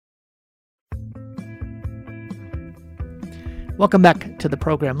Welcome back to the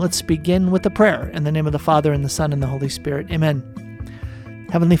program. Let's begin with a prayer in the name of the Father, and the Son, and the Holy Spirit. Amen.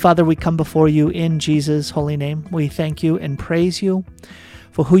 Heavenly Father, we come before you in Jesus' holy name. We thank you and praise you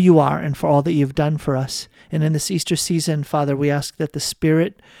for who you are and for all that you've done for us. And in this Easter season, Father, we ask that the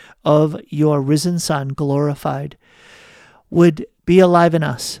Spirit of your risen Son, glorified, would be alive in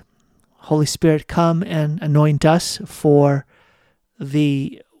us. Holy Spirit, come and anoint us for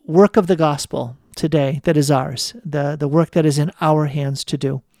the work of the gospel today that is ours, the work that is in our hands to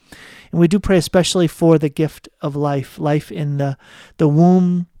do. And we do pray especially for the gift of life, life in the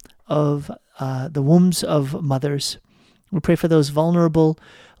womb of the wombs of mothers. We pray for those vulnerable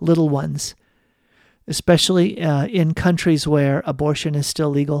little ones, especially in countries where abortion is still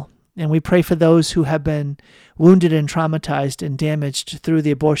legal. And we pray for those who have been wounded and traumatized and damaged through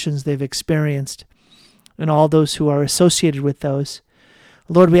the abortions they've experienced, and all those who are associated with those.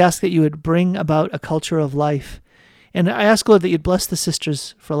 Lord, we ask that you would bring about a culture of life. And I ask, Lord, that you'd bless the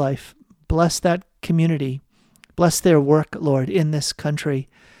Sisters for Life. Bless that community. Bless their work, Lord, in this country.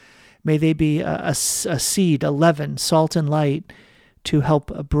 May they be a seed, a leaven, salt and light to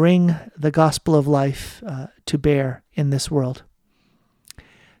help bring the gospel of life to bear in this world.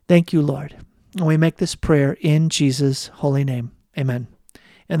 Thank you, Lord. And we make this prayer in Jesus' holy name. Amen.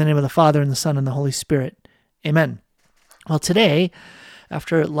 In the name of the Father, and the Son, and the Holy Spirit. Amen. Well, today,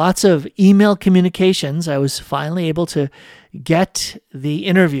 after lots of email communications, I was finally able to get the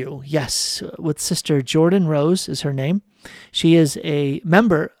interview. Yes, with Sister Jordan Rose is her name. She is a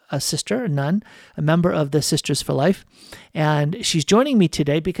member, a sister, a nun, a member of the Sisters for Life. And she's joining me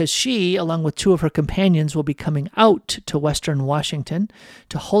today because she, along with two of her companions, will be coming out to Western Washington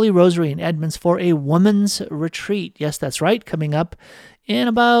to Holy Rosary in Edmonds for a women's retreat. Yes, that's right, coming up in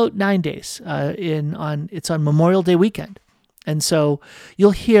about 9 days. It's on Memorial Day weekend. And so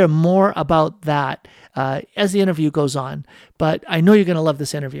you'll hear more about that as the interview goes on. But I know you're going to love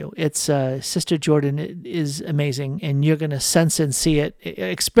this interview. It's Sister Jordan is amazing, and you're going to sense and see it,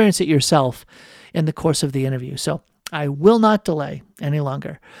 experience it yourself in the course of the interview. So I will not delay any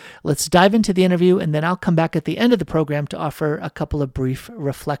longer. Let's dive into the interview, and then I'll come back at the end of the program to offer a couple of brief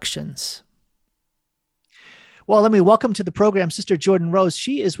reflections. Well, let me welcome to the program Sister Jordan Rose.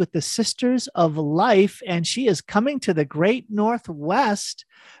 She is with the Sisters of Life, and she is coming to the Great Northwest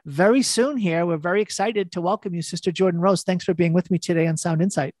very soon here. We're very excited to welcome you, Sister Jordan Rose. Thanks for being with me today on Sound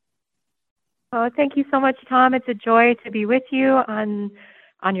Insight. Oh, thank you so much, Tom. It's a joy to be with you on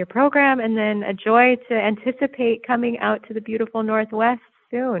your program, and then a joy to anticipate coming out to the beautiful Northwest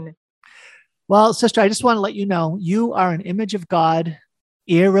soon. Well, Sister, I just want to let you know, you are an image of God,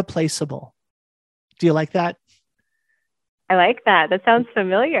 irreplaceable. Do you like that? I like that. That sounds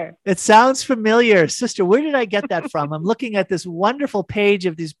familiar. It sounds familiar. Sister, where did I get that from? I'm looking at this wonderful page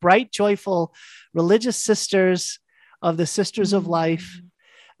of these bright, joyful religious sisters of the Sisters of Life.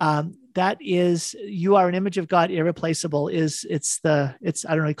 That is, you are an image of God, irreplaceable. It's I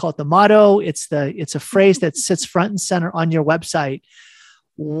don't know, you call it the motto. It's a phrase that sits front and center on your website.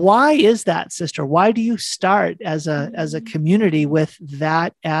 Why is that, Sister? Why do you start as a community with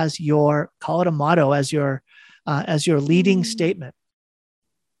that as your, call it a motto, as your leading statement?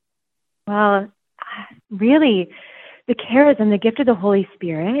 Well, really, the charism, the gift of the Holy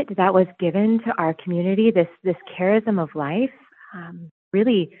Spirit that was given to our community, this charism of life,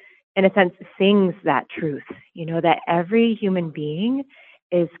 really, in a sense, sings that truth, that every human being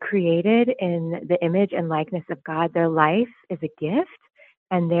is created in the image and likeness of God. Their life is a gift,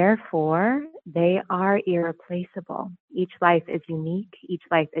 and therefore they are irreplaceable. Each life is unique. Each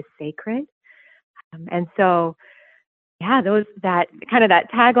life is sacred. And so, that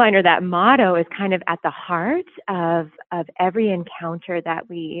tagline or that motto is kind of at the heart of every encounter that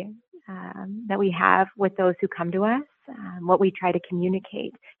we have with those who come to us, what we try to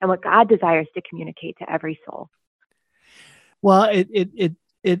communicate, and what God desires to communicate to every soul. Well,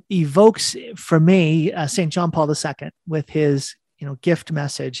 it evokes for me St. John Paul II with his gift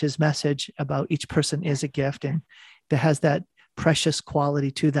message, his message about each person is a gift, and that has that precious quality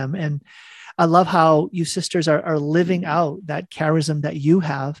to them. And I love how you sisters are living out that charism that you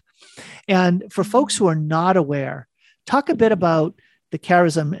have. And for folks who are not aware, talk a bit about the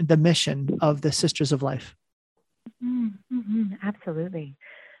charism, the mission of the Sisters of Life. Mm-hmm, absolutely.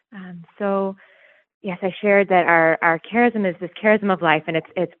 So, yes, I shared that our charism is this charism of life, and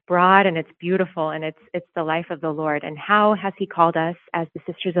it's broad and it's beautiful, and it's the life of the Lord. And how has He called us as the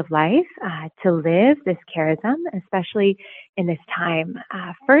Sisters of Life to live this charism, especially in this time?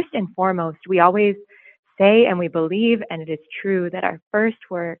 First and foremost, we always say and we believe, and it is true, that our first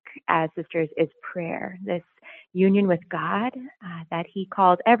work as sisters is prayer. This union with God, that he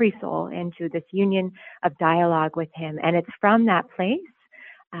called every soul into this union of dialogue with him. And it's from that place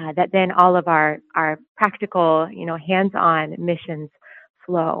that then all of our practical, hands-on missions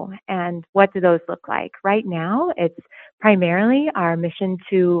flow. And what do those look like? Right now, it's primarily our mission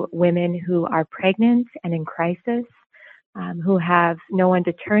to women who are pregnant and in crisis, who have no one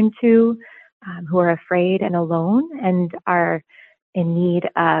to turn to, who are afraid and alone and are in need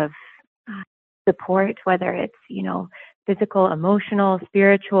of support, whether it's, physical, emotional,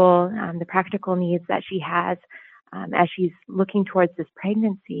 spiritual, the practical needs that she has as she's looking towards this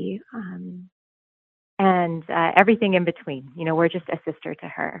pregnancy, and everything in between. We're just a sister to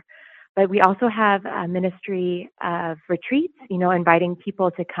her. But we also have a ministry of retreats, inviting people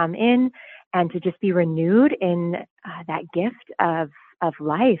to come in and to just be renewed in that gift of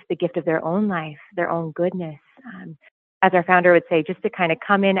life, the gift of their own life, their own goodness. As our founder would say, just to kind of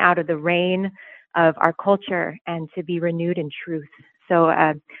come in out of the rain of our culture and to be renewed in truth. So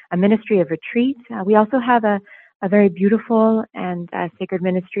a ministry of retreat. We also have a very beautiful and sacred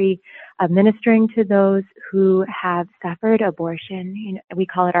ministry of ministering to those who have suffered abortion. We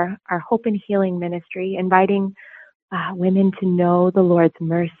call it our Hope and Healing Ministry, inviting women to know the Lord's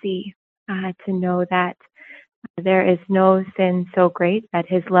mercy, to know that there is no sin so great that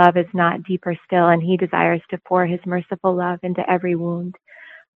his love is not deeper still, and he desires to pour his merciful love into every wound.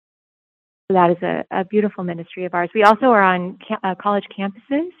 So that is a beautiful ministry of ours. We also are on college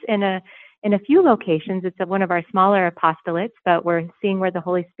campuses in a few locations. It's one of our smaller apostolates, but we're seeing where the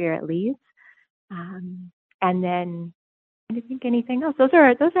Holy Spirit leads. And then I don't think anything else. Those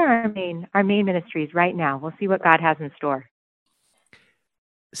are our main ministries right now. We'll see what God has in store.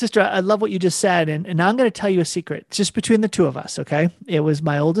 Sister, I love what you just said. And now I'm going to tell you a secret. It's just between the two of us, okay? It was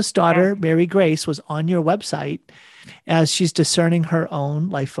my oldest daughter, Mary Grace, was on your website as she's discerning her own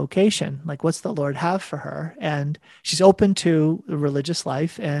life vocation. Like, what's the Lord have for her? And she's open to the religious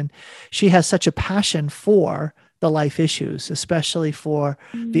life. And she has such a passion for the life issues, especially for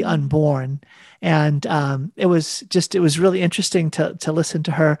the unborn. And it was really interesting to listen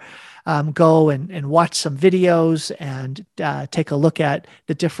to her go and watch some videos and take a look at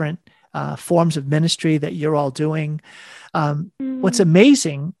the different forms of ministry that you're all doing. What's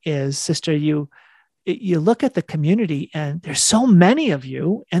amazing is, Sister, you look at the community and there's so many of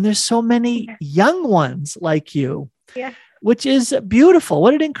you and there's so many young ones like you, which is beautiful.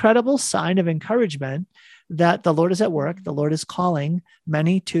 What an incredible sign of encouragement that the Lord is at work. The Lord is calling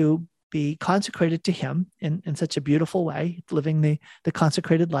many to be consecrated to him in such a beautiful way, living the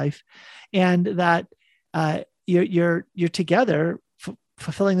consecrated life, and that you're together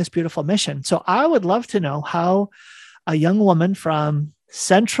fulfilling this beautiful mission. So I would love to know how a young woman from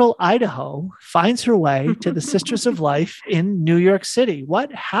Central Idaho finds her way to the Sisters of Life in New York City. What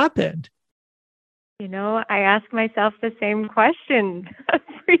happened? I ask myself the same question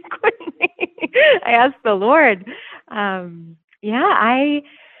frequently. I ask the Lord.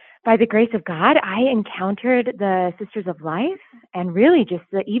 By the grace of God, I encountered the Sisters of Life and really just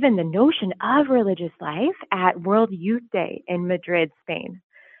even the notion of religious life at World Youth Day in Madrid, Spain.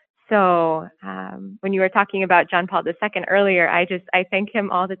 So when you were talking about John Paul II earlier, I thank him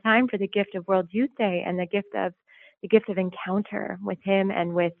all the time for the gift of World Youth Day and the gift of encounter with him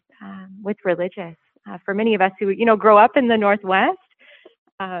and with religious. For many of us who grow up in the Northwest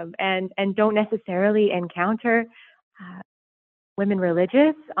and don't necessarily encounter women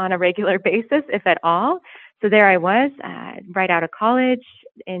religious on a regular basis, if at all. So there I was, right out of college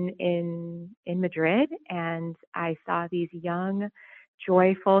in Madrid, and I saw these young,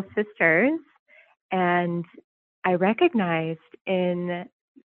 joyful sisters, and I recognized in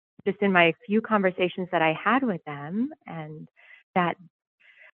my few conversations that I had with them, and that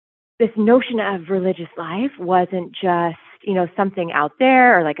this notion of religious life wasn't just something out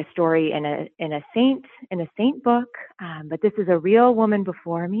there or like a story in a saint book, but this is a real woman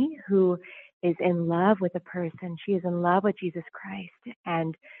before me who is in love with a person. She is in love with Jesus Christ,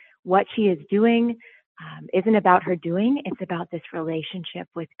 and what she is doing isn't about her doing. It's about this relationship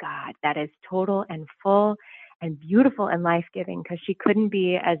with God that is total and full and beautiful and life-giving, because she couldn't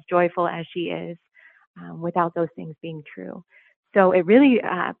be as joyful as she is without those things being true. So it really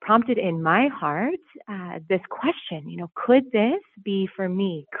prompted in my heart this question, could this be for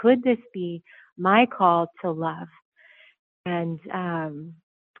me? Could this be my call to love? And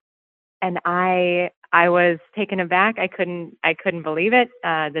I was taken aback. I couldn't believe it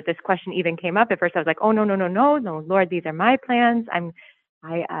that this question even came up. At first, I was like, oh no, Lord, these are my plans.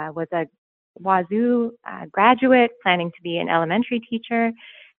 I was a Wazoo graduate, planning to be an elementary teacher.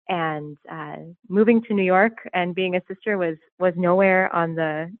 And moving to New York and being a sister was nowhere on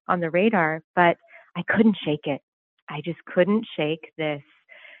the radar. But I couldn't shake it. I just couldn't shake this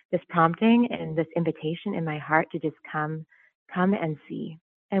prompting and this invitation in my heart to just come and see.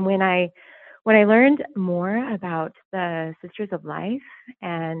 And when I learned more about the Sisters of Life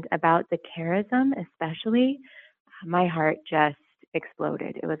and about the charism, especially, my heart just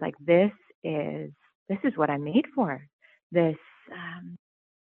exploded. It was like, this is what I'm made for. This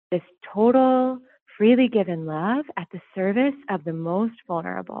this total, freely given love at the service of the most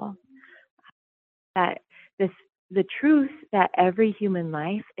vulnerable. That the truth that every human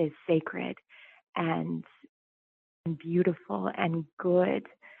life is sacred and beautiful and good,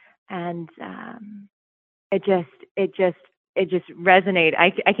 and it just resonated.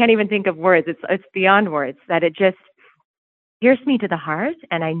 I can't even think of words. It's beyond words. That it just pierced me to the heart,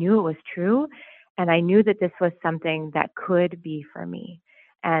 and I knew it was true, and I knew that this was something that could be for me.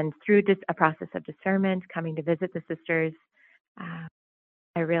 And through just a process of discernment, coming to visit the sisters,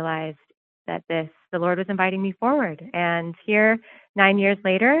 I realized that the Lord was inviting me forward. And here, 9 years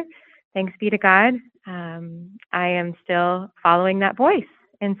later, thanks be to God, I am still following that voice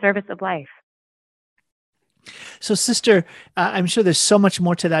in service of life. So, Sister, I'm sure there's so much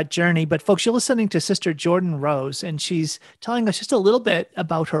more to that journey, but folks, you're listening to Sister Jordan Rose, and she's telling us just a little bit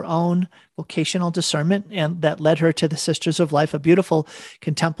about her own vocational discernment, and that led her to the Sisters of Life, a beautiful,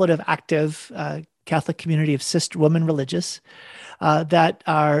 contemplative, active Catholic community of sister women religious that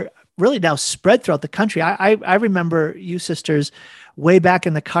are really now spread throughout the country. I remember you sisters way back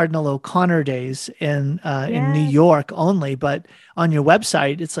in the Cardinal O'Connor days in New York only, but on your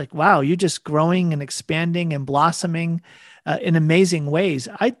website, it's like, wow, you're just growing and expanding and blossoming in amazing ways.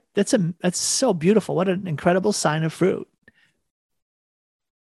 That's so beautiful. What an incredible sign of fruit.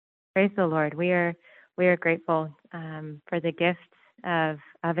 Praise the Lord. We are grateful for the gift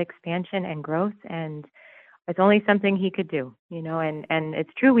of expansion and growth, and it's only something He could do, and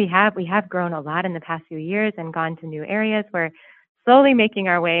it's true. We have grown a lot in the past few years and gone to new areas. We're slowly making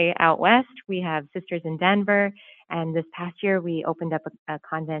our way out west. We have sisters in Denver, and this past year we opened up a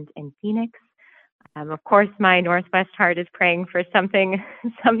convent in Phoenix. Of course, my Northwest heart is praying for something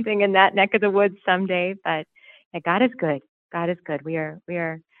in that neck of the woods someday. But God is good. God is good. We are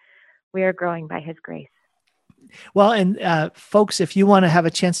growing by His grace. Well, and folks, if you want to have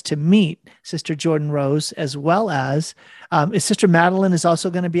a chance to meet Sister Jordan Rose, as well as Sister Madeline is also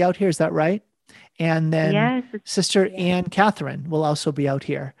going to be out here. Is that right? And then Sister Anne Catherine will also be out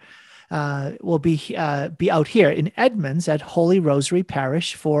here. Will be out here in Edmonds at Holy Rosary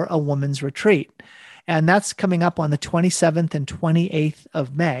Parish for a women's retreat. And that's coming up on the 27th and 28th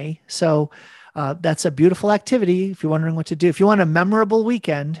of May. So that's a beautiful activity if you're wondering what to do. If you want a memorable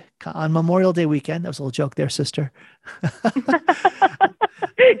weekend on Memorial Day weekend, that was a little joke there, Sister.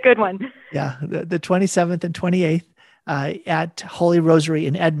 Good one. Yeah, the 27th and 28th. At Holy Rosary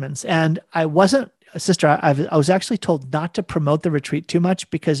in Edmonds. And I wasn't, Sister, I was actually told not to promote the retreat too much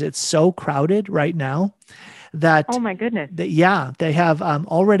because it's so crowded right now that, oh my goodness. They have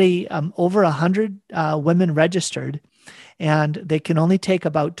already over 100 women registered, and they can only take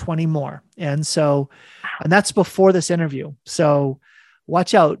about 20 more. And that's before this interview. So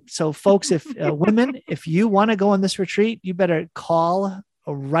watch out. So folks, if women, if you want to go on this retreat, you better call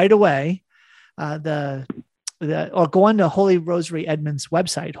right away. Or go on to Holy Rosary Edmonds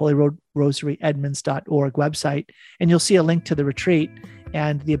website, holyrosaryedmonds.org website, and you'll see a link to the retreat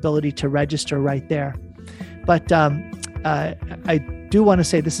and the ability to register right there. But I do want to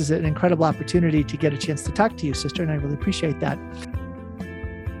say this is an incredible opportunity to get a chance to talk to you, Sister, and I really appreciate that.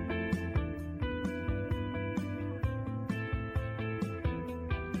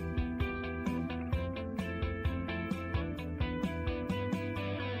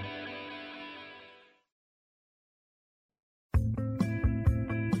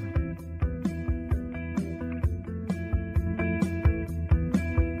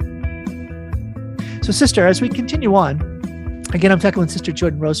 So, Sister, as we continue on, again, I'm talking with Sister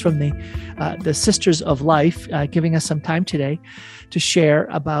Jordan Rose from the Sisters of Life, giving us some time today to share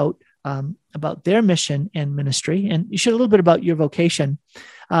about their mission and ministry. And you shared a little bit about your vocation.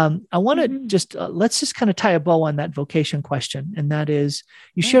 I want to let's just kind of tie a bow on that vocation question. And that is,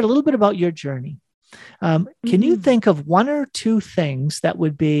 you shared a little bit about your journey. Can you think of one or two things that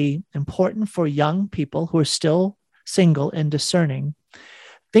would be important for young people who are still single and discerning,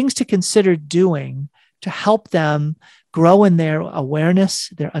 things to consider doing to help them grow in their awareness,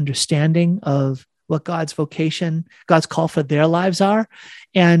 their understanding of what God's vocation, God's call for their lives are?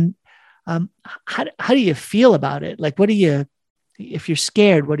 And how do you feel about it? Like, if you're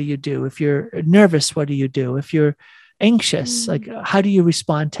scared, what do you do? If you're nervous, what do you do? If you're anxious? Like, how do you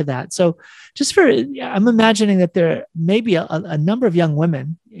respond to that? So I'm imagining that there may be a number of young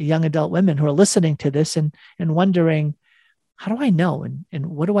women, young adult women who are listening to this and wondering, how do I know? And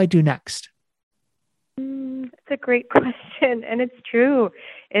what do I do next? It's a great question. And it's true.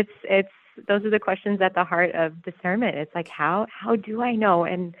 Those are the questions at the heart of discernment. It's like, how do I know?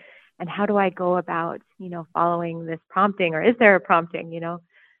 And how do I go about, following this prompting, or is there a prompting,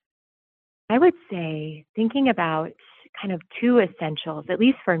 I would say thinking about kind of two essentials, at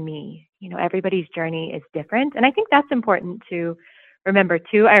least for me. Everybody's journey is different. And I think that's important to remember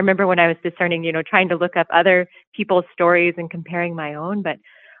too. I remember when I was discerning, trying to look up other people's stories and comparing my own. But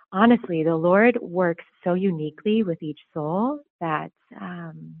honestly, the Lord works so uniquely with each soul that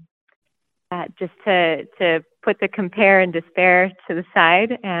just to put the compare and despair to the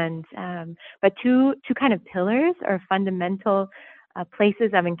side, and but two kind of pillars or fundamental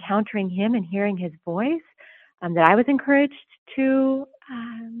places of encountering Him and hearing His voice that I was encouraged to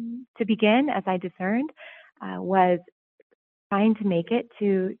begin as I discerned was trying to make it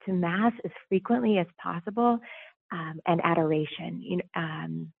to Mass as frequently as possible, and adoration.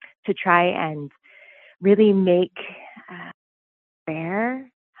 To try and really make prayer.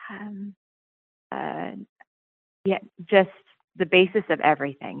 Just the basis of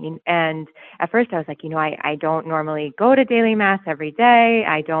everything. And at first I was like, I don't normally go to daily Mass every day.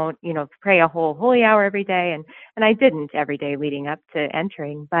 I don't, pray a whole holy hour every day. And I didn't every day leading up to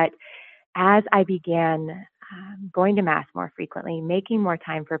entering. But as I began going to Mass more frequently, making more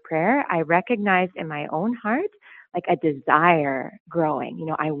time for prayer, I recognized in my own heart like a desire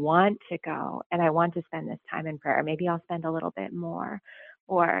growing. I want to go and I want to spend this time in prayer. Maybe I'll spend a little bit more.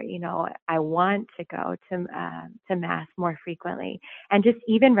 Or, I want to go to Mass more frequently. And just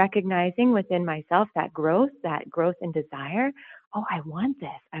even recognizing within myself that growth in desire. Oh, I want this.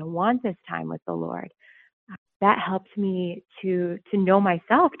 I want this time with the Lord. That helped me to know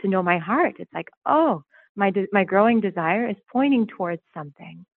myself, to know my heart. It's like, oh, my growing desire is pointing towards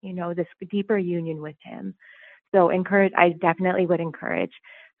something, this deeper union with Him. So I definitely would encourage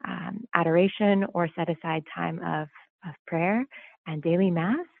adoration or set aside time of prayer and daily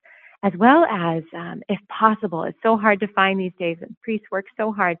Mass, as well as, if possible, it's so hard to find these days, and priests work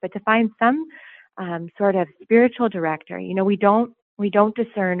so hard, but to find some sort of spiritual director. We don't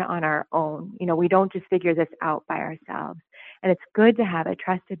discern on our own. We don't just figure this out by ourselves. And it's good to have a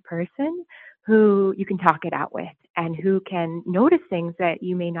trusted person who you can talk it out with and who can notice things that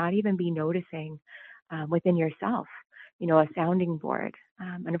you may not even be noticing within yourself, a sounding board.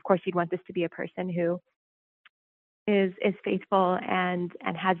 And of course, you'd want this to be a person who is faithful and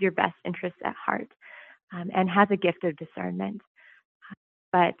has your best interests at heart, and has a gift of discernment.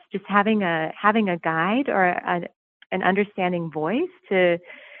 But just having a guide or an understanding voice to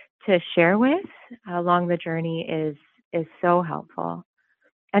share with along the journey is so helpful.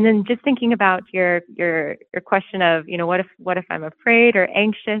 And then just thinking about your question of, what if I'm afraid or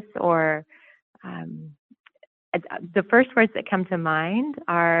anxious, or the first words that come to mind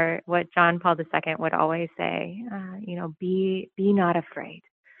are what John Paul II would always say, be not afraid.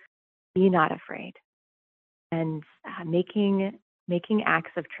 Be not afraid. And making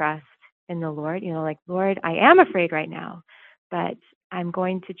acts of trust in the Lord, like, Lord, I am afraid right now, but I'm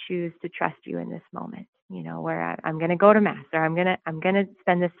going to choose to trust you in this moment, where I'm going to go to Mass, or I'm going to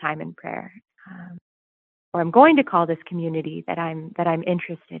spend this time in prayer, or I'm going to call this community that I'm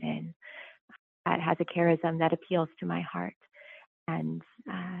interested in, that has a charism that appeals to my heart. And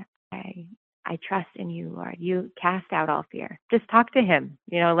I trust in you, Lord. You cast out all fear. Just talk to Him.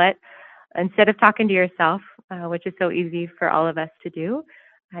 Instead of talking to yourself, which is so easy for all of us to do,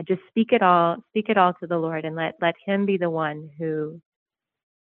 just speak it all to the Lord, and let Him be the one who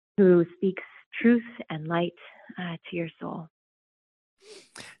speaks truth and light to your soul.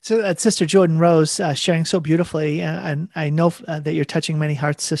 So that's Sister Jordan Rose sharing so beautifully, and I know that you're touching many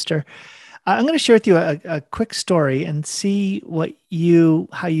hearts, Sister. I'm going to share with you a quick story and see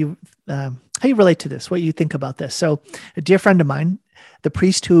how you relate to this, what you think about this. So, a dear friend of mine, the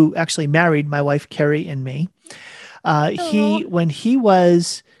priest who actually married my wife Carrie and me, when he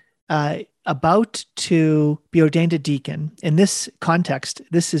was about to be ordained a deacon, in this context,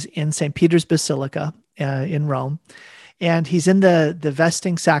 this is in St. Peter's Basilica in Rome, and he's in the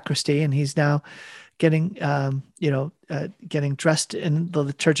vesting sacristy, and he's now getting dressed in the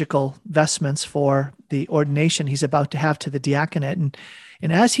liturgical vestments for the ordination he's about to have to the diaconate. And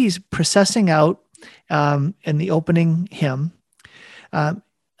as he's processing out in the opening hymn,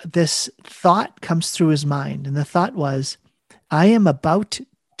 this thought comes through his mind. And the thought was, I am about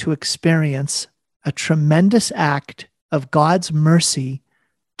to experience a tremendous act of God's mercy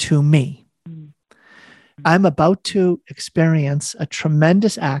to me. I'm about to experience a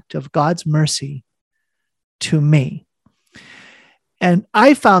tremendous act of God's mercy to me. And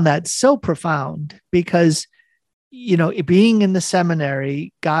I found that so profound because, being in the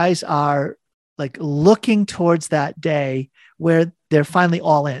seminary, guys are like looking towards that day where they're finally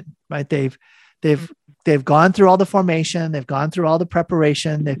all in, right? They've gone through all the formation, they've gone through all the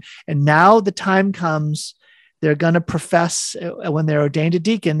preparation, and now the time comes. They're going to profess when they're ordained a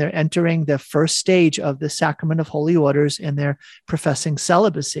deacon. They're entering the first stage of the sacrament of holy orders, and they're professing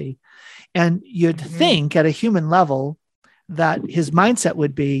celibacy. And you'd think at a human level that his mindset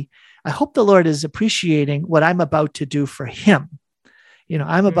would be, I hope the Lord is appreciating what I'm about to do for him.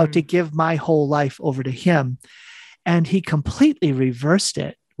 I'm about to give my whole life over to him. And he completely reversed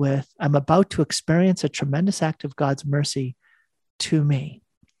it with, I'm about to experience a tremendous act of God's mercy to me.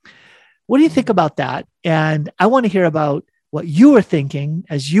 What do you think about that? And I want to hear about what you were thinking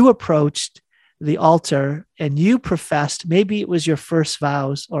as you approached the altar and you professed, maybe it was your first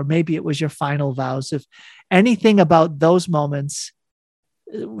vows or maybe it was your final vows. If anything about those moments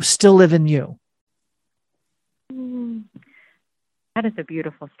still live in you. That is a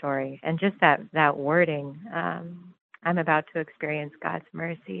beautiful story. And just that wording, I'm about to experience God's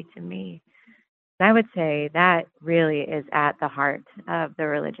mercy to me. I would say that really is at the heart of the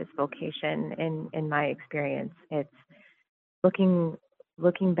religious vocation in my experience. It's looking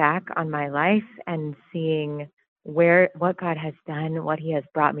back on my life and seeing what God has done, what he has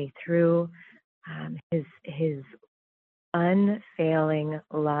brought me through, his unfailing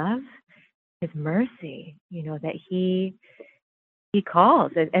love, his mercy, that he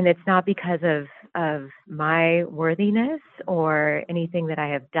calls. And it's not because of my worthiness or anything that I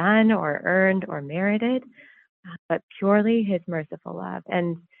have done or earned or merited, but purely his merciful love.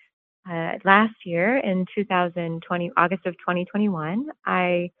 And last year in 2020, August of 2021,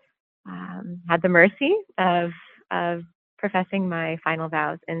 I had the mercy of professing my final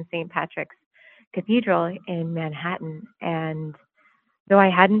vows in St. Patrick's Cathedral in Manhattan. And though I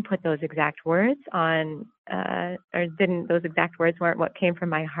hadn't put those exact words on, those exact words weren't what came from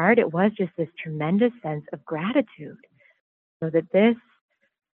my heart, it was just this tremendous sense of gratitude. So that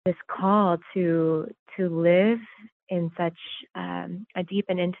this call to live in such a deep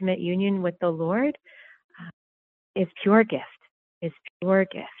and intimate union with the Lord is pure gift.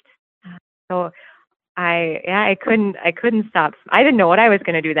 So I couldn't stop. I didn't know what I was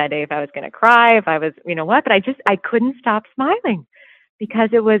going to do that day, if I was going to cry, if I was, but I couldn't stop smiling because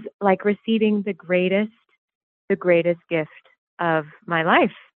it was like receiving the greatest gift of my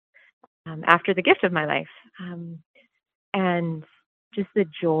life, after the gift of my life. And just the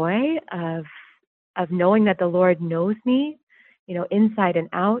joy of knowing that the Lord knows me, inside and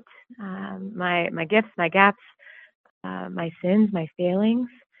out, my gifts, my gaps, my sins, my failings,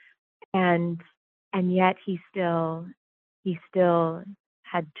 and yet he still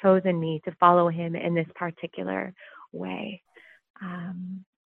had chosen me to follow him in this particular way.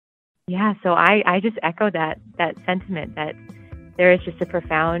 So I just echo that sentiment that there is just a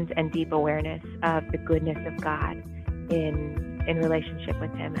profound and deep awareness of the goodness of God in relationship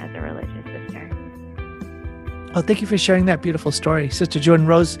with him as a religious sister. Oh, thank you for sharing that beautiful story. Sister Jordan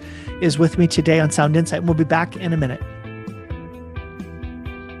Rose is with me today on Sound Insight, and we'll be back in a minute.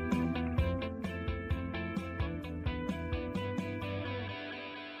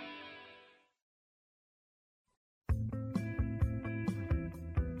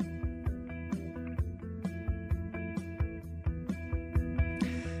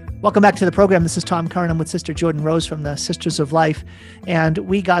 Welcome back to the program. This is Tom Curran. I'm with Sister Jordan Rose from the Sisters of Life. And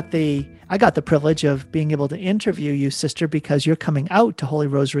I got the privilege of being able to interview you, sister, because you're coming out to Holy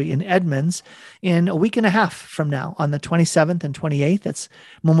Rosary in Edmonds in a week and a half from now on the 27th and 28th. That's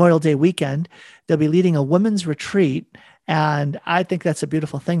Memorial Day weekend. They'll be leading a women's retreat. And I think that's a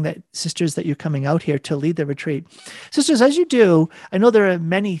beautiful thing that sisters, that you're coming out here to lead the retreat. Sisters, as you do, I know there are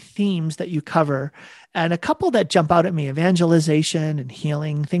many themes that you cover, and a couple that jump out at me: evangelization and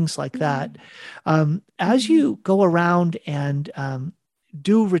healing, things like that. As you go around and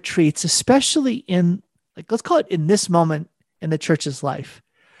do retreats, especially in, let's call it in this moment in the church's life,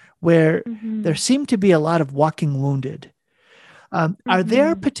 where there seem to be a lot of walking wounded. Are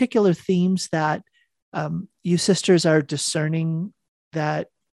there particular themes that you sisters are discerning that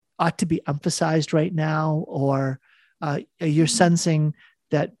ought to be emphasized right now, or you're sensing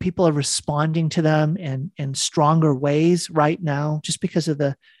that people are responding to them in stronger ways right now, just because of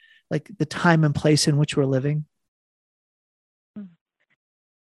the time and place in which we're living?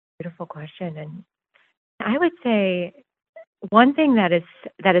 Beautiful question. And I would say one thing that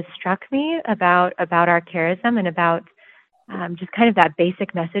has struck me about our charism and about just kind of that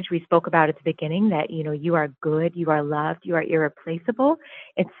basic message we spoke about at the beginning, that, you are good, you are loved, you are irreplaceable.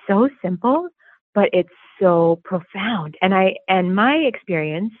 It's so simple, but it's so profound. And my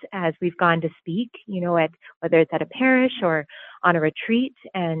experience as we've gone to speak, at whether it's at a parish or on a retreat,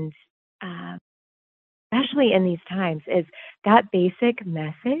 and especially in these times, is that basic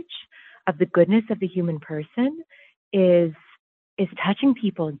message of the goodness of the human person is touching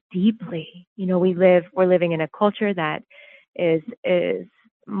people deeply. We're living in a culture that is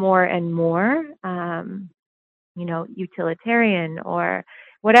more and more, utilitarian, or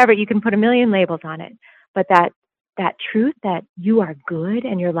whatever. You can put a million labels on it, but that truth that you are good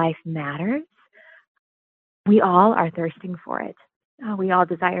and your life matters, we all are thirsting for it. We all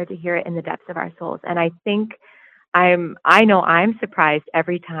desire to hear it in the depths of our souls. And I think I know I'm surprised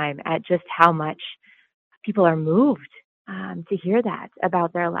every time at just how much people are moved to hear that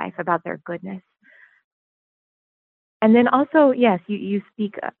about their life, about their goodness. And then also, yes, you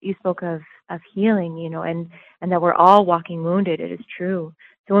spoke of healing, and that we're all walking wounded. It is true.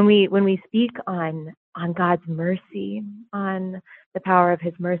 So when we speak on God's mercy, on the power of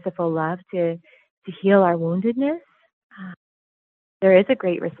His merciful love to heal our woundedness, there is a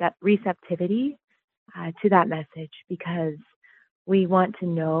great receptivity to that message, because we want to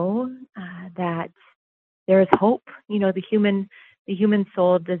know that there is hope. The human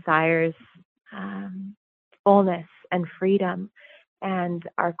soul desires fullness and freedom, and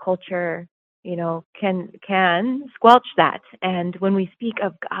our culture, can squelch that. And when we speak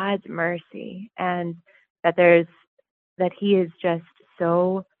of God's mercy, and that He is just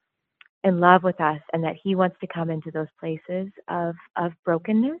so in love with us, and that He wants to come into those places of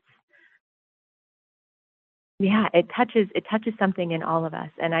brokenness, it touches something in all of us.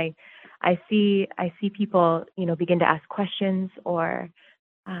 And I see people, begin to ask questions, or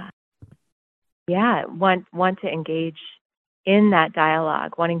want to engage in that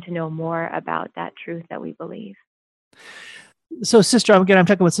dialogue, wanting to know more about that truth that we believe. So, Sister, I'm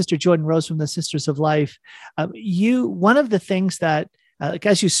talking with Sister Jordan Rose from the Sisters of Life. One of the things that,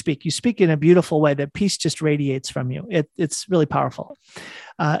 as you speak in a beautiful way, that peace just radiates from you. It's really powerful.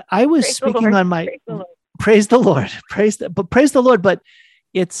 I was speaking on my praise the Lord, praise the Lord, but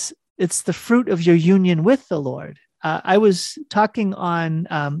it's the fruit of your union with the Lord. I was talking on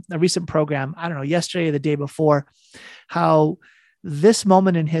a recent program, I don't know, yesterday or the day before, how this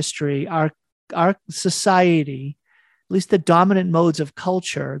moment in history, our society, at least the dominant modes of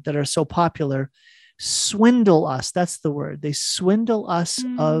culture that are so popular, swindle us. That's the word. They swindle us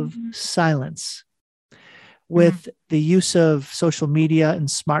of silence with the use of social media and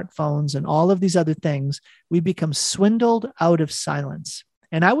smartphones and all of these other things. We become swindled out of silence.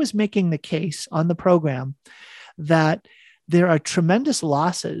 And I was making the case on the program that there are tremendous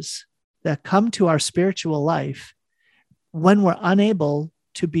losses that come to our spiritual life when we're unable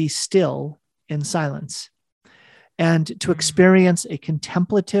to be still in silence and to experience a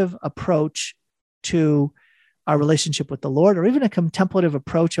contemplative approach to our relationship with the Lord, or even a contemplative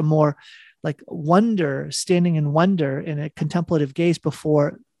approach, a more like wonder, standing in wonder in a contemplative gaze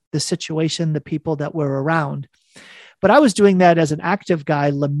before the situation, the people that we're around. But I was doing that as an active guy,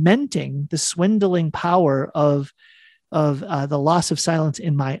 lamenting the swindling power of the loss of silence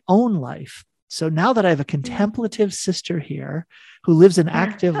in my own life. So now that I have a contemplative sister here who lives an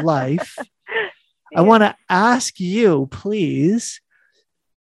active life, I want to ask you, please,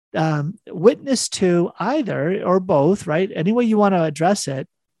 witness to either or both, right? Any way you want to address it,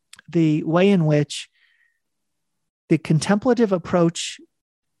 the way in which the contemplative approach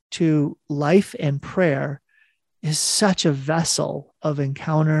to life and prayer is such a vessel of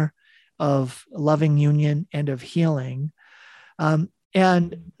encounter, of loving union, and of healing.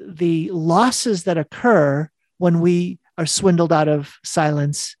 And the losses that occur when we are swindled out of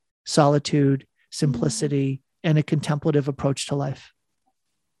silence, solitude, simplicity, and a contemplative approach to life.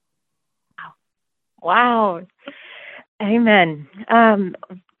 Wow. Amen.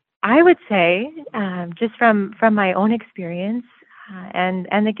 I would say, just from my own experience,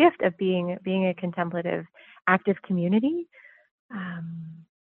 and the gift of being a contemplative, active community,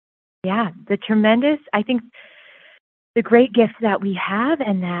 the tremendous, I think, the great gift that we have,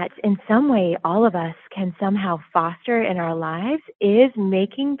 and that in some way all of us can somehow foster in our lives, is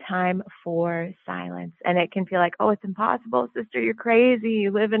making time for silence. And it can feel like, oh, it's impossible, sister, you're crazy,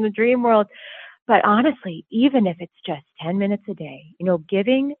 you live in a dream world. But honestly, even if it's just 10 minutes a day,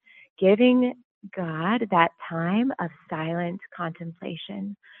 giving God that time of silent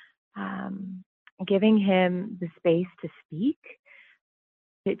contemplation, giving Him the space to speak,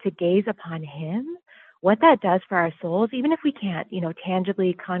 to gaze upon Him, what that does for our souls, even if we can't,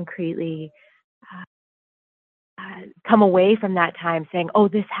 tangibly, concretely come away from that time saying, oh,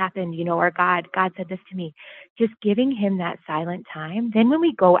 this happened, or God said this to me, just giving him that silent time. Then when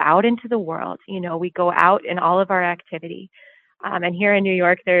we go out into the world, we go out in all of our activity. And here in New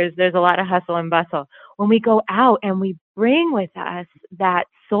York, there's a lot of hustle and bustle. When we go out and we bring with us that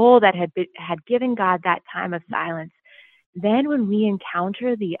soul that had given God that time of silence, then when we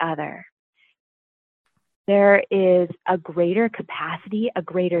encounter the other, there is a greater capacity, a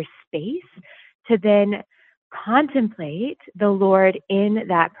greater space to then contemplate the Lord in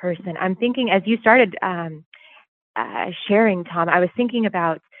that person. I'm thinking, as you started sharing, Tom, I was thinking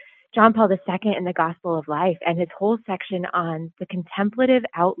about John Paul II in the Gospel of Life and his whole section on the contemplative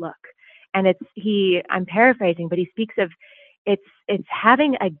outlook. And I'm paraphrasing, but he speaks of it's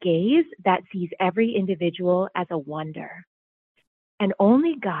having a gaze that sees every individual as a wonder. And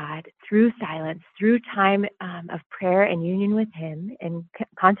only God, through silence, through time of prayer and union with him and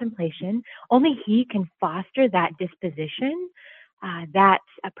contemplation, only he can foster that disposition, that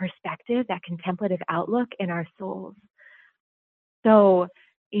perspective, that contemplative outlook in our souls. So,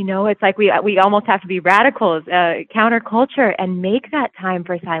 it's like we almost have to be radicals, counterculture, and make that time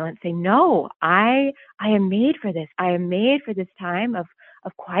for silence. Say, no, I am made for this. I am made for this time of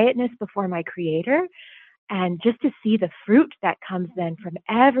quietness before my Creator. And just to see the fruit that comes then from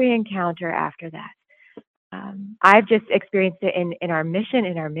every encounter after that. I've just experienced it in our mission,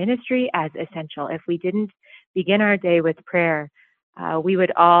 in our ministry as essential. If we didn't begin our day with prayer, we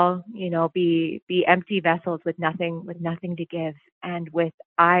would all, be empty vessels with nothing to give, and with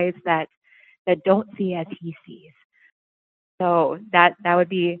eyes that don't see as he sees. So that would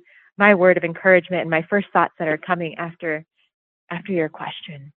be my word of encouragement and my first thoughts that are coming after your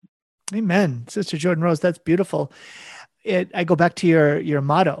question. Amen. Sister Jordan Rose, that's beautiful. I go back to your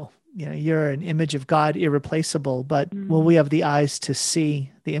motto. You're an image of God, irreplaceable, but will we have the eyes to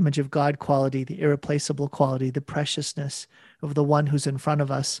see the image of God quality, the irreplaceable quality, the preciousness of the one who's in front of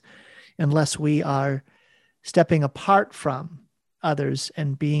us, unless we are stepping apart from others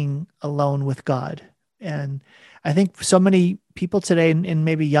and being alone with God? And I think so many people today, and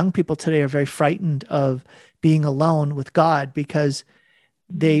maybe young people today, are very frightened of being alone with God because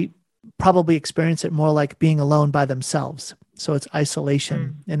they probably experience it more like being alone by themselves. So it's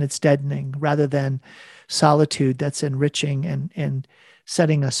isolation and it's deadening rather than solitude that's enriching and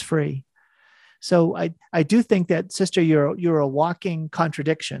setting us free. So I do think that, Sister, you're a walking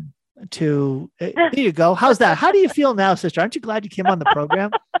contradiction to, there you go. How's that? How do you feel now, Sister? Aren't you glad you came on the program?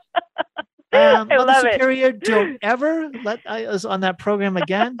 I Mother love Superior, it. don't ever let us on that program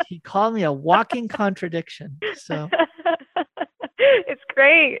again. He called me a walking contradiction. So it's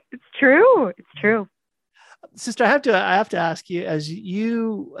great. It's true. It's true. Sister, I have to ask you, as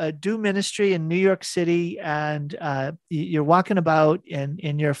you do ministry in New York City and you're walking about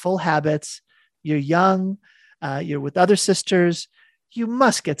in your full habits, you're young, you're with other sisters, you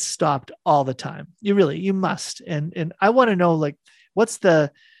must get stopped all the time. You must. And I want to know, like, what's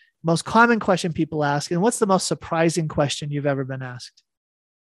the most common question people ask, and what's the most surprising question you've ever been asked?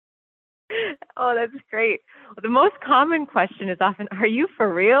 Oh, that's great. The most common question is often, "Are you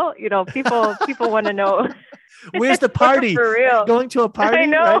for real?" People want to know. Where's the party? For real. Going to a party? I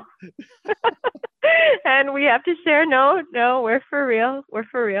know. Right? And we have to share. No, we're for real. We're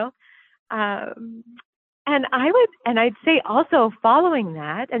for real. And I'd say also following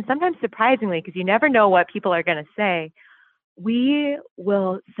that, and sometimes surprisingly, because you never know what people are going to say, we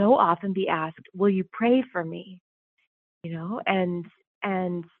will so often be asked, "Will you pray for me?" And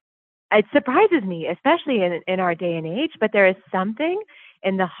it surprises me, especially in our day and age, but there is something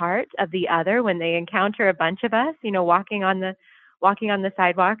in the heart of the other when they encounter a bunch of us, walking on the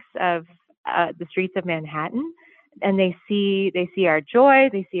sidewalks of the streets of Manhattan, and they see our joy,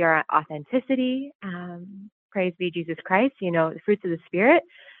 they see our authenticity. Praise be Jesus Christ, the fruits of the Spirit.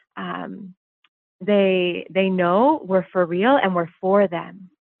 They know we're for real and we're for them.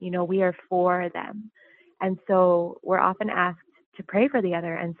 We are for them. And so we're often asked to pray for the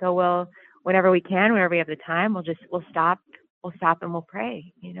other. And so whenever we can, whenever we have the time, we'll stop and we'll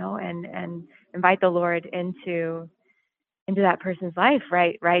pray, and invite the Lord into that person's life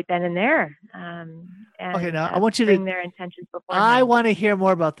right then and there. Okay, now I want you to bring their intentions before Him. I want to hear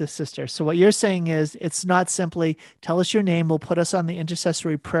more about this, Sister. So what you're saying is, it's not simply tell us your name, we'll put us on the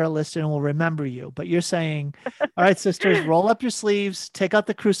intercessory prayer list and we'll remember you. But you're saying, all right, sisters, roll up your sleeves, take out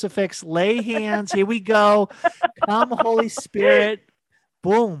the crucifix, lay hands. Here we go. Come, Holy Spirit.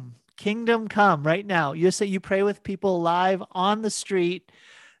 Boom. Kingdom come right now. You say you pray with people live on the street,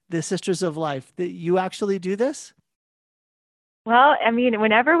 the Sisters of Life. You actually do this? Well, I mean,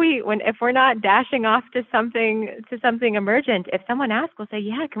 if we're not dashing off to something emergent, if someone asks, we'll say,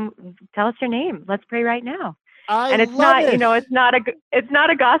 "Yeah, tell us your name. Let's pray right now." I And it's love not, it. it's not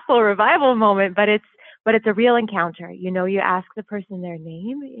a gospel revival moment, but it's a real encounter. You ask the person their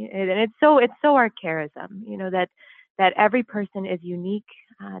name, and it's so our charism, that every person is unique.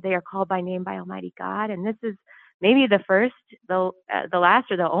 They are called by name by Almighty God, and this is maybe the first, the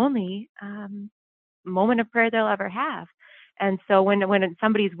last, or the only moment of prayer they'll ever have. And so when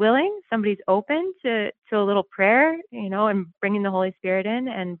somebody's willing, somebody's open to a little prayer, and bringing the Holy Spirit in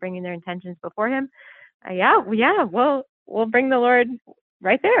and bringing their intentions before Him, we'll bring the Lord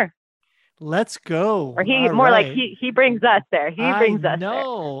right there. Let's go. Or All more like right. he brings us there. He I brings us there.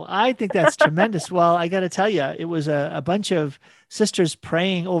 know. I think that's tremendous. Well, I got to tell you, it was a bunch of sisters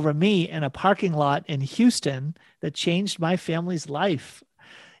praying over me in a parking lot in Houston that changed my family's life.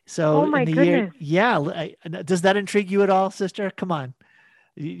 So Oh in my the year, goodness. yeah. Does that intrigue you at all, sister? Come on.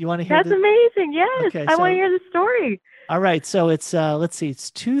 You want to hear That's the, amazing. Yes. okay. I want to So, hear the story. all right. So it's, let's see,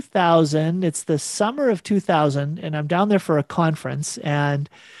 it's 2000. It's the summer of 2000 and I'm down there for a conference and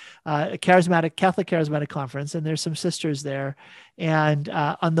a Catholic charismatic conference. And there's some sisters there. And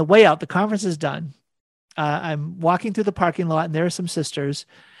on the way out, the conference is done. I'm walking through the parking lot and there are some sisters.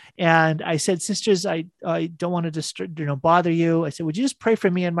 And I said, sisters, I don't want to bother you. I said, would you just pray for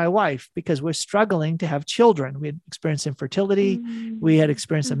me and my wife? Because we're struggling to have children. We had experienced infertility. We had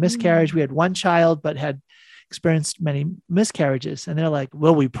experienced a miscarriage. We had one child, but had experienced many miscarriages. And they're like,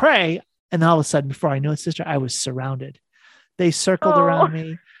 will we pray? And then all of a sudden, before I knew it, sister, I was surrounded. They circled Oh, around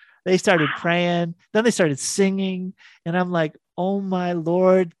me. They started praying. Then they started singing. And I'm like, oh my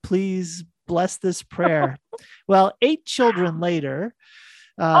Lord, please bless this prayer. Well, 8 children later,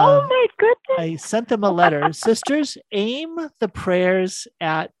 oh my I goodness. sent them a letter. Sisters, aim the prayers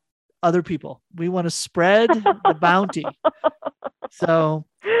at other people. We want to spread the bounty. So,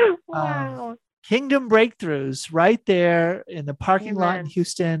 Wow. kingdom breakthroughs right there in the parking lot in Amen.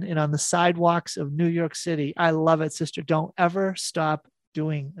 Houston and on the sidewalks of New York City. I love it, sister. Don't ever stop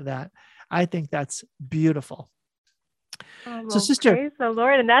doing that. I think that's beautiful. Oh, So, well, sister, praise the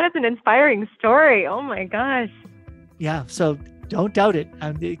Lord. And that is an inspiring story. Oh my gosh. yeah. So don't doubt it.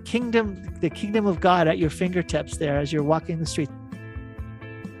 The kingdom of God at your fingertips there as you're walking the street.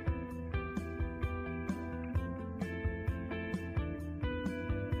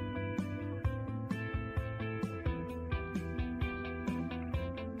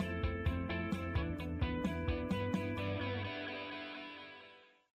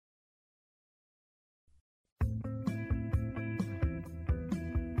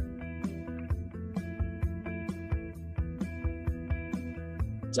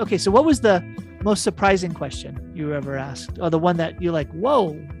 Okay, so what was the most surprising question you ever asked, or the one that you're like,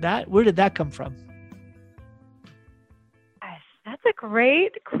 "Whoa, where did that come from?" Gosh, that's a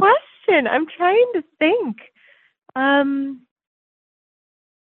great question. I'm trying to think.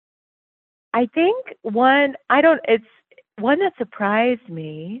 I think it's one that surprised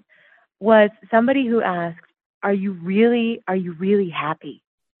me was somebody who asked, are you really happy?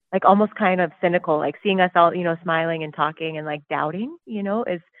 Like almost kind of cynical, like seeing us all, smiling and talking and like doubting,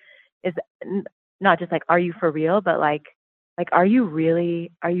 is not just like, are you for real? But like, are you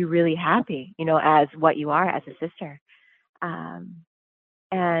really happy, as what you are as a sister?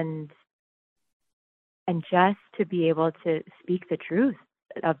 And just to be able to speak the truth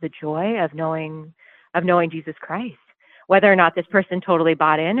of the joy of knowing Jesus Christ, whether or not this person totally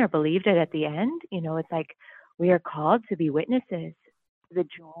bought in or believed it at the end, it's like we are called to be witnesses to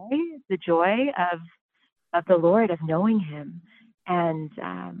the joy of the Lord, of knowing Him. And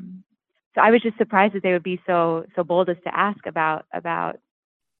so I was just surprised that they would be so bold as to ask about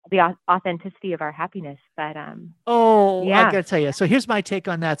the authenticity of our happiness. But I yeah. gotta tell you. So here's my take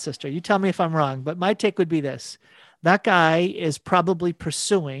on that, sister. You tell me if I'm wrong, but my take would be this: that guy is probably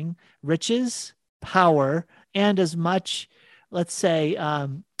pursuing riches, power, and as much, let's say,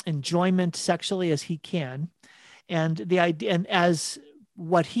 enjoyment sexually as he can. And the idea, and as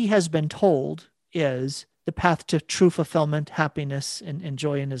what he has been told is the path to true fulfillment, happiness, and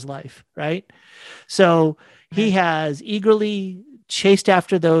joy in his life, right? So he has eagerly chased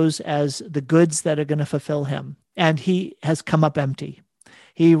after those as the goods that are going to fulfill him. And he has come up empty.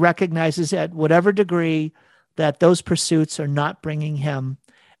 He recognizes at whatever degree that those pursuits are not bringing him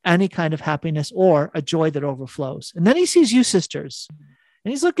any kind of happiness or a joy that overflows. And then he sees you, sisters,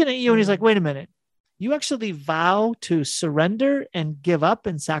 and he's looking at you and he's like, wait a minute. You actually vow to surrender and give up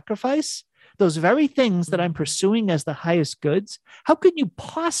and sacrifice those very things that I'm pursuing as the highest goods. How could you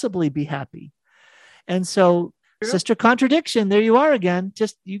possibly be happy? And so, sister contradiction, there you are again.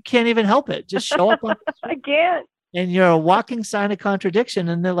 Just, you can't even help it. Just show up on I can't. and you're a walking sign of contradiction.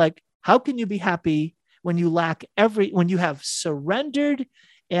 And they're like, how can you be happy when you when you have surrendered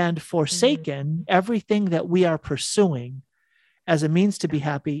and forsaken everything that we are pursuing as a means to be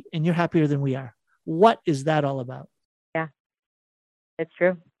happy, and you're happier than we are. What is that all about? Yeah, it's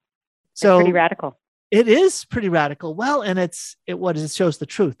true. So it's pretty radical. It is pretty radical. Well, and it shows the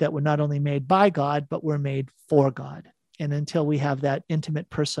truth that we're not only made by God, but we're made for God. And until we have that intimate,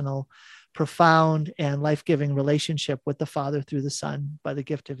 personal, profound, and life-giving relationship with the Father through the Son by the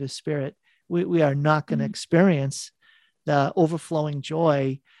gift of his Spirit, we are not going to experience the overflowing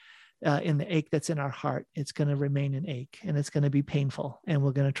joy in the ache that's in our heart. It's going to remain an ache, and it's going to be painful, and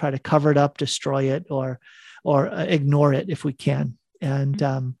we're going to try to cover it up, destroy it, or ignore it if we can. And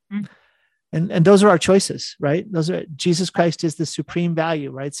those are our choices, right? Jesus Christ is the supreme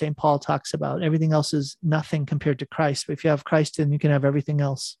value, right? St. Paul talks about everything else is nothing compared to Christ. But if you have Christ, then you can have everything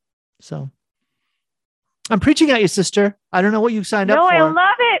else. So I'm preaching at you, sister. I don't know what you signed up for. No, I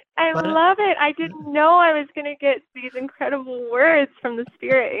love it. I love it. I didn't know I was going to get these incredible words from the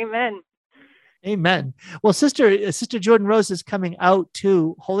Spirit. Amen. Amen. Well, Sister Jordan Rose is coming out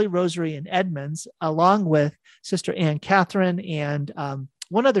to Holy Rosary in Edmonds, along with Sister Ann Catherine and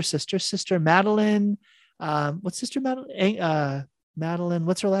one other sister, Sister Madeline. What's Sister Madeline? Madeline,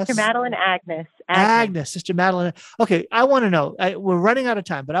 what's her last name? Madeline Agnes. Agnes, Sister Madeline. Okay, I want to know. We're running out of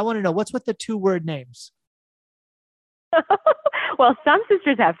time, but I want to know what's with the 2-word names. Well, some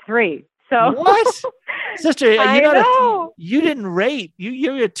sisters have 3. So what, sister? know. You didn't rate.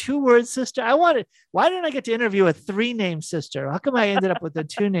 You're a 2-word sister. Why didn't I get to interview a 3-name sister? How come I ended up with a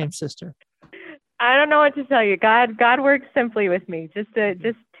 2-name sister? I don't know what to tell you. God works simply with me. Just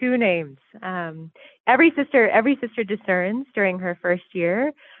 2 names. Every sister discerns during her first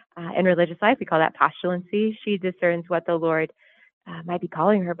year in religious life. We call that postulancy. She discerns what the Lord might be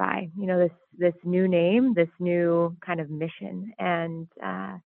calling her by. This new name, this new kind of mission, and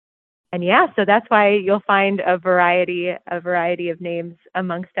yeah. So that's why you'll find a variety of names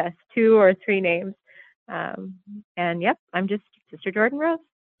amongst us, 2 or 3 names. And yep, I'm just Sister Jordan Rose.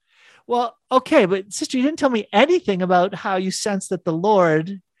 Well, okay, but sister, you didn't tell me anything about how you sensed that the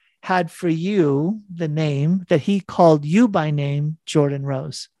Lord had for you the name, that he called you by name, Jordan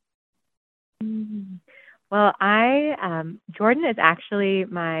Rose. Well, Jordan is actually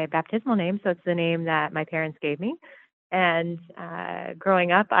my baptismal name, so it's the name that my parents gave me. And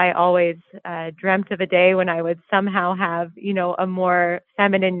growing up, I always dreamt of a day when I would somehow have, a more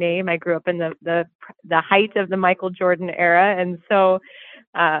feminine name. I grew up in the height of the Michael Jordan era, and so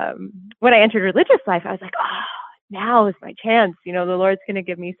when I entered religious life, I was like, oh, now is my chance. The Lord's going to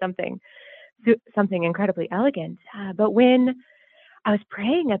give me something incredibly elegant. But when I was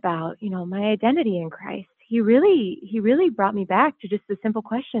praying about, my identity in Christ, he really brought me back to just the simple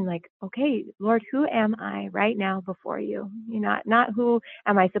question, like, okay, Lord, who am I right now before you? Not who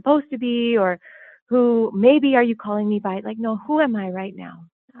am I supposed to be, or who maybe are you calling me by? Like, no, who am I right now?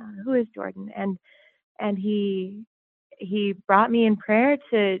 Who is Jordan? And he brought me in prayer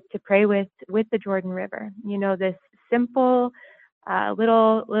to pray with the Jordan River. This simple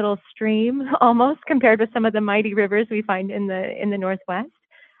little stream, almost, compared with some of the mighty rivers we find in the Northwest,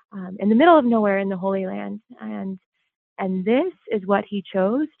 in the middle of nowhere in the Holy Land. And this is what he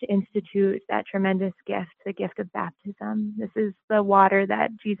chose to institute that tremendous gift, the gift of baptism. This is the water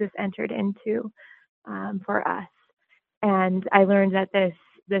that Jesus entered into for us. And I learned that this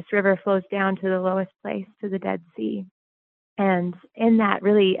river flows down to the lowest place, to the Dead Sea. And in that,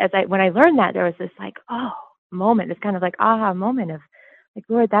 really, when I learned that, there was this moment, this kind of like aha moment of like,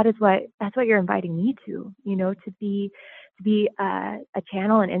 Lord, that's what you're inviting me to, to be a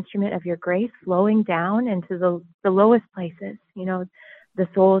channel, an instrument of your grace, flowing down into the lowest places, the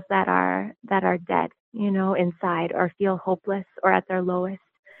souls that are dead, inside, or feel hopeless or at their lowest.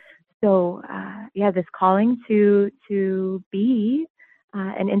 So this calling to be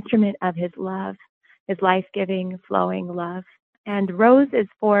an instrument of his love, his life-giving, flowing love. And Rose is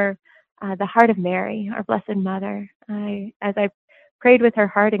for the heart of Mary, our Blessed Mother. As I prayed with her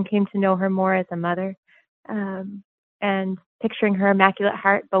heart and came to know her more as a mother, and picturing her immaculate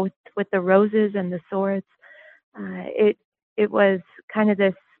heart, both with the roses and the swords, it was kind of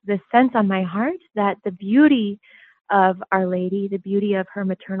this sense on my heart that the beauty of Our Lady, the beauty of her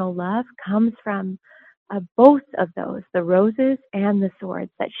maternal love, comes from both of those, the roses and the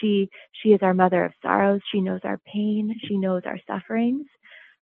swords, that she is our mother of sorrows. She knows our pain. She knows our sufferings.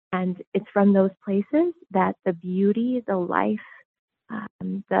 And it's from those places that the beauty, the life,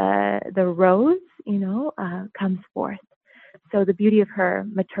 the rose, comes forth. So the beauty of her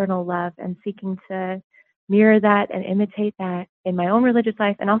maternal love, and seeking to mirror that and imitate that in my own religious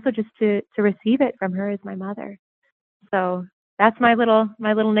life, and also just to receive it from her as my mother. So that's my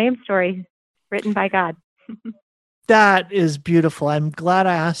little name story, written by God. That is beautiful. I'm glad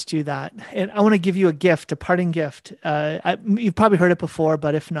I asked you that. And I want to give you a gift, a parting gift. You've probably heard it before,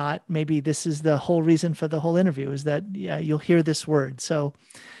 but if not, maybe this is the whole reason for the whole interview, is that you'll hear this word. So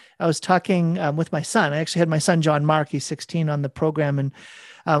I was talking with my son. I actually had my son, John Mark, he's 16, on the program. And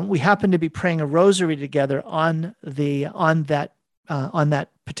we happened to be praying a rosary together on that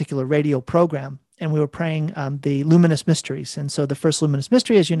particular radio program. And we were praying the luminous mysteries. And so the first luminous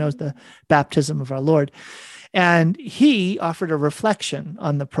mystery, as you know, is the baptism of our Lord. And he offered a reflection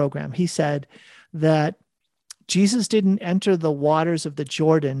on the program. He said that Jesus didn't enter the waters of the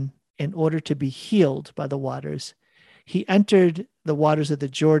Jordan in order to be healed by the waters. He entered the waters of the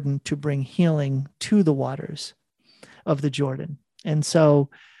Jordan to bring healing to the waters of the Jordan. And so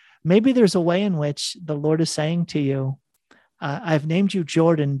maybe there's a way in which the Lord is saying to you, I've named you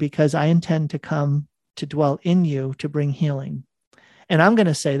Jordan because I intend to come to dwell in you to bring healing. And I'm going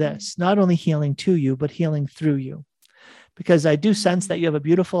to say this, not only healing to you, but healing through you, because I do sense that you have a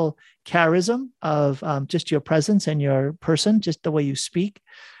beautiful charism of just your presence and your person, just the way you speak.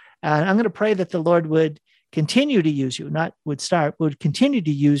 And I'm going to pray that the Lord would continue to use you, would continue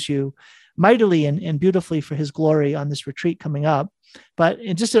to use you mightily and beautifully for his glory on this retreat coming up, but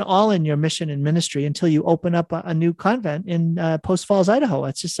just all in your mission and ministry until you open up a new convent in Post Falls, Idaho.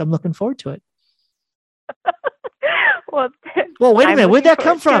 I'm looking forward to it. Well, wait a minute. Where'd that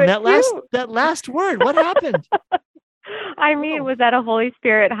come from? That last word. What happened? I mean, was that a Holy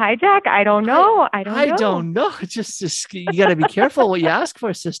Spirit hijack? I don't know. I don't know. It's just you got to be careful what you ask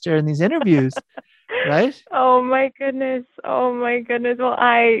for, sister, in these interviews, right? Oh my goodness. Well,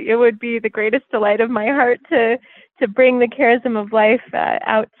 it would be the greatest delight of my heart to bring the charism of life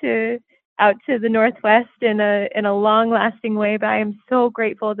out to the Northwest in a long-lasting way. But I am so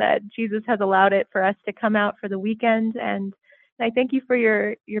grateful that Jesus has allowed it for us to come out for the weekend, and I thank you for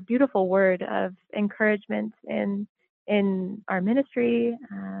your beautiful word of encouragement in our ministry,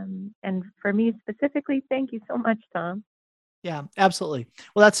 and for me specifically. Thank you so much, Tom. Yeah, absolutely.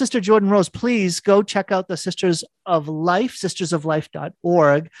 Well, that's Sister Jordan Rose. Please go check out the Sisters of Life,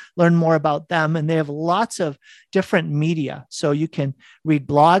 sistersoflife.org, learn more about them. And they have lots of different media. So you can read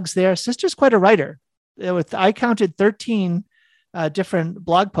blogs there. Sister's quite a writer. I counted 13 different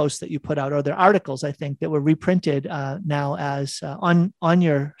blog posts that you put out, or their articles, I think, that were reprinted now as on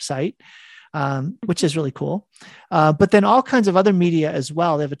your site, which is really cool. But then all kinds of other media as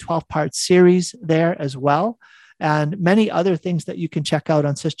well. They have a 12-part series there as well, and many other things that you can check out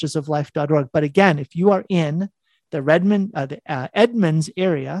on sistersoflife.org. But again, if you are in the Edmonds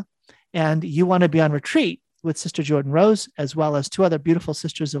area and you want to be on retreat with Sister Jordan Rose, as well as two other beautiful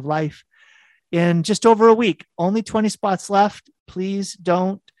Sisters of Life, in just over a week, only 20 spots left. Please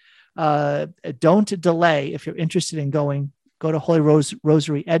don't delay. If you're interested in going, go to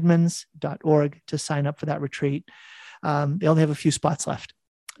holyrosaryedmonds.org to sign up for that retreat. They only have a few spots left.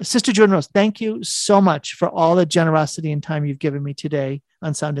 Sister Jordan Rose, thank you so much for all the generosity and time you've given me today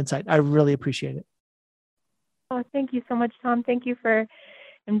on Sound Insight. I really appreciate it. Oh, thank you so much, Tom. Thank you for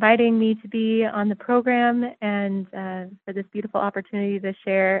inviting me to be on the program, and for this beautiful opportunity to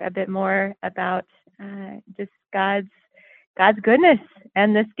share a bit more about just God's goodness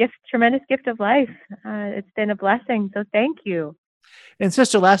and this tremendous gift of life. It's been a blessing. So thank you. And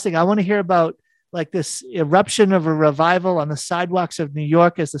sister, last thing, I want to hear about like this eruption of a revival on the sidewalks of New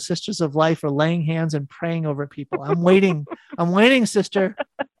York as the Sisters of Life are laying hands and praying over people. I'm waiting, sister.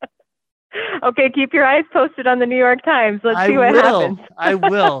 Okay, keep your eyes posted on the New York Times. Let's see what happens. I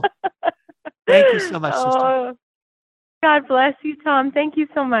will. Thank you so much, sister. Oh, God bless you, Tom. Thank you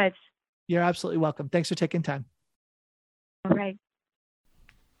so much. You're absolutely welcome. Thanks for taking time. All right.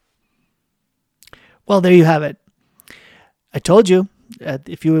 Well, there you have it. I told you,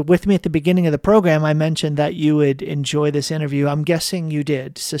 if you were with me at the beginning of the program, I mentioned that you would enjoy this interview. I'm guessing you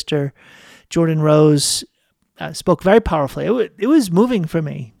did. Sister Jordan Rose spoke very powerfully. It was moving for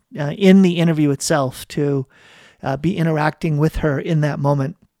me in the interview itself to be interacting with her in that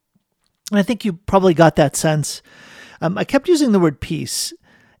moment. And I think you probably got that sense. I kept using the word peace.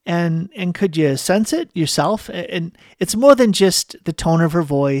 And could you sense it yourself? And it's more than just the tone of her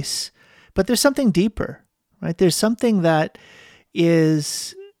voice, but there's something deeper, right? There's something that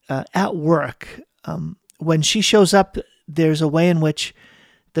is at work. When she shows up, there's a way in which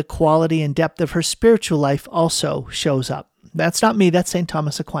the quality and depth of her spiritual life also shows up. That's not me, that's St.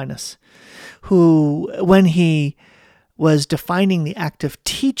 Thomas Aquinas, who, when he was defining the act of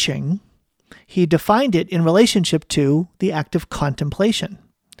teaching, he defined it in relationship to the act of contemplation.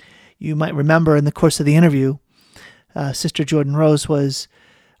 You might remember in the course of the interview, Sister Jordan Rose is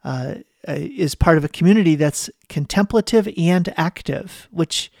part of a community that's contemplative and active,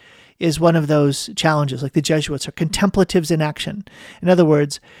 which is one of those challenges, like the Jesuits are contemplatives in action. In other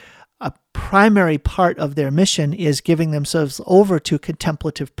words, a primary part of their mission is giving themselves over to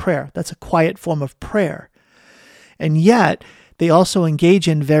contemplative prayer. That's a quiet form of prayer. And yet, they also engage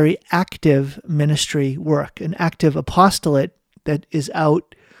in very active ministry work, an active apostolate that is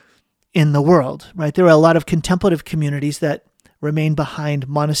out in the world, right? There are a lot of contemplative communities that remain behind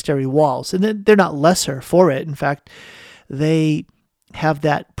monastery walls, and they're not lesser for it. In fact, they have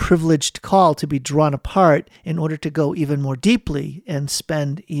that privileged call to be drawn apart in order to go even more deeply and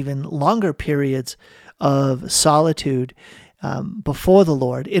spend even longer periods of solitude before the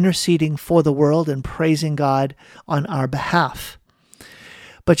Lord, interceding for the world and praising God on our behalf.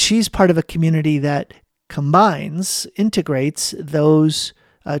 But she's part of a community that integrates those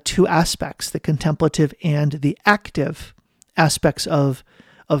two aspects, the contemplative and the active aspects of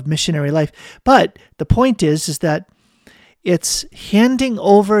missionary life. But the point is that it's handing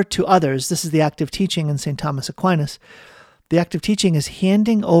over to others. This is the active teaching in St. Thomas Aquinas. The active teaching is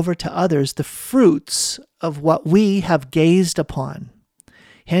handing over to others the fruits of what we have gazed upon.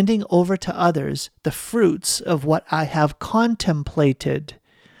 Handing over to others the fruits of what I have contemplated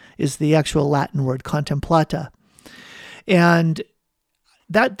is the actual Latin word contemplata. And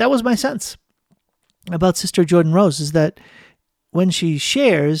that was my sense about Sister Jordan Rose, is that when she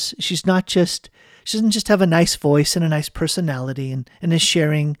shares, she doesn't just have a nice voice and a nice personality and is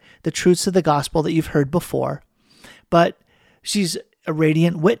sharing the truths of the gospel that you've heard before, but she's a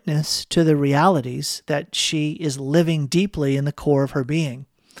radiant witness to the realities that she is living deeply in the core of her being.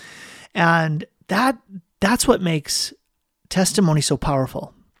 And that's what makes testimony so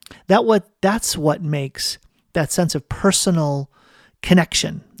powerful. That's what makes that sense of personal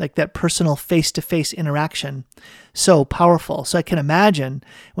connection, like that personal face-to-face interaction, so powerful. So I can imagine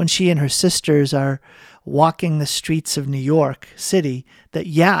when she and her sisters are walking the streets of New York City,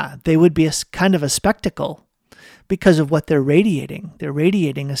 that they would be a kind of a spectacle because of what they're radiating. They're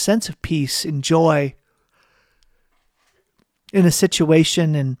radiating a sense of peace and joy in a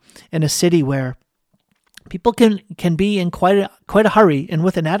situation and in a city where people can be in quite a hurry and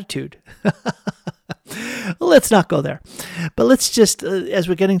with an attitude. Let's not go there. But let's just, as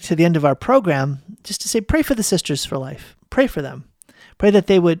we're getting to the end of our program, just to say, pray for the Sisters for Life. Pray for them. Pray that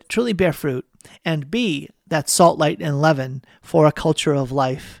they would truly bear fruit and be that salt, light, and leaven for a culture of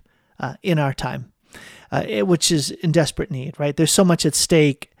life in our time, which is in desperate need, right? There's so much at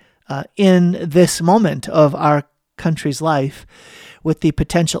stake in this moment of our country's life with the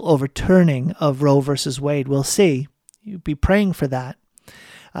potential overturning of Roe versus Wade. We'll see. You'd be praying for that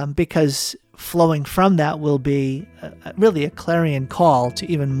because flowing from that will be really a clarion call to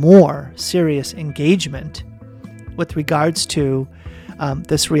even more serious engagement with regards to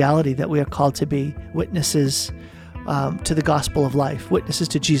this reality that we are called to be witnesses to the gospel of life, witnesses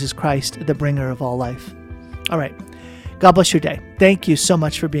to Jesus Christ, the bringer of all life. All right. God bless your day. Thank you so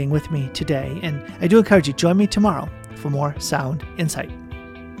much for being with me today. And I do encourage you, join me tomorrow for more sound insight.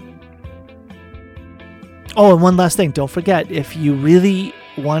 Oh, and one last thing. Don't forget, if you really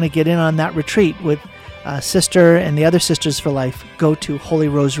want to get in on that retreat with Sister and the other Sisters for Life, go to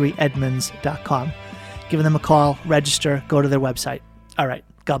holyrosaryedmonds.com. Give them a call, register, go to their website. All right.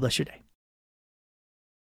 God bless your day.